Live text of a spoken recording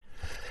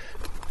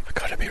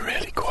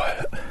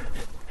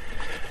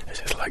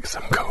like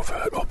some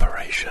covert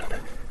operation.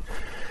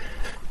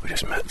 We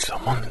just met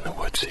someone in the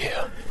woods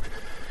here,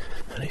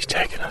 and he's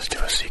taken us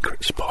to a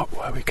secret spot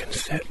where we can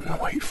sit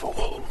and wait for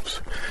wolves.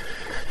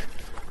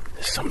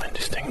 There's something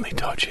distinctly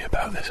dodgy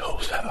about this whole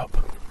setup.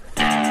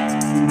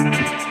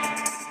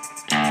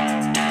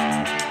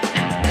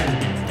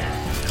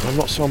 I'm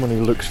not someone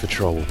who looks for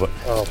trouble, but...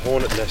 Oh,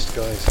 hornet nest,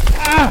 guys.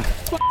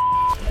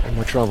 In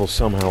my travels,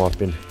 somehow I've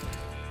been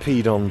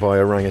peed on by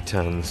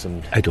orangutans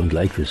and... I don't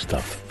like this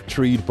stuff.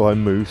 Treed by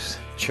moose,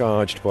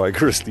 charged by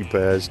grizzly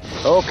bears.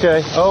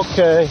 Okay,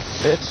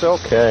 it's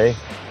okay.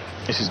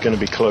 This is going to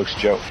be close,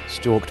 Joe.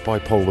 Stalked by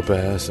polar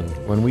bears, and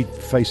when we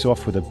face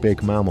off with a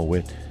big mammal,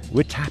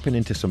 we're tapping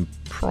into some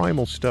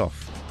primal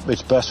stuff.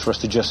 It's best for us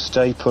to just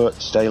stay put,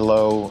 stay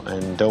low,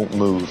 and don't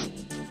move.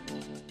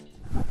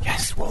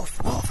 Yes,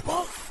 wolf.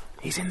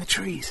 He's in the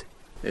trees.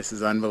 This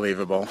is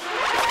unbelievable.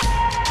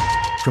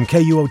 From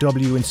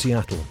KUOW in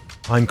Seattle,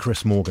 I'm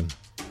Chris Morgan.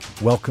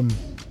 Welcome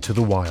to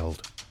the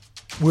wild.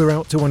 We're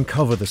out to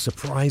uncover the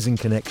surprising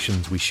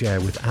connections we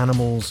share with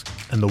animals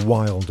and the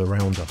wild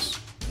around us.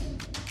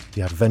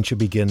 The adventure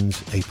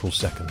begins April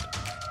 2nd.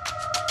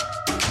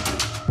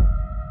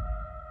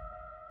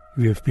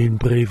 We have been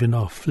brave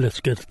enough. Let's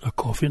get a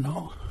coffee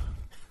now.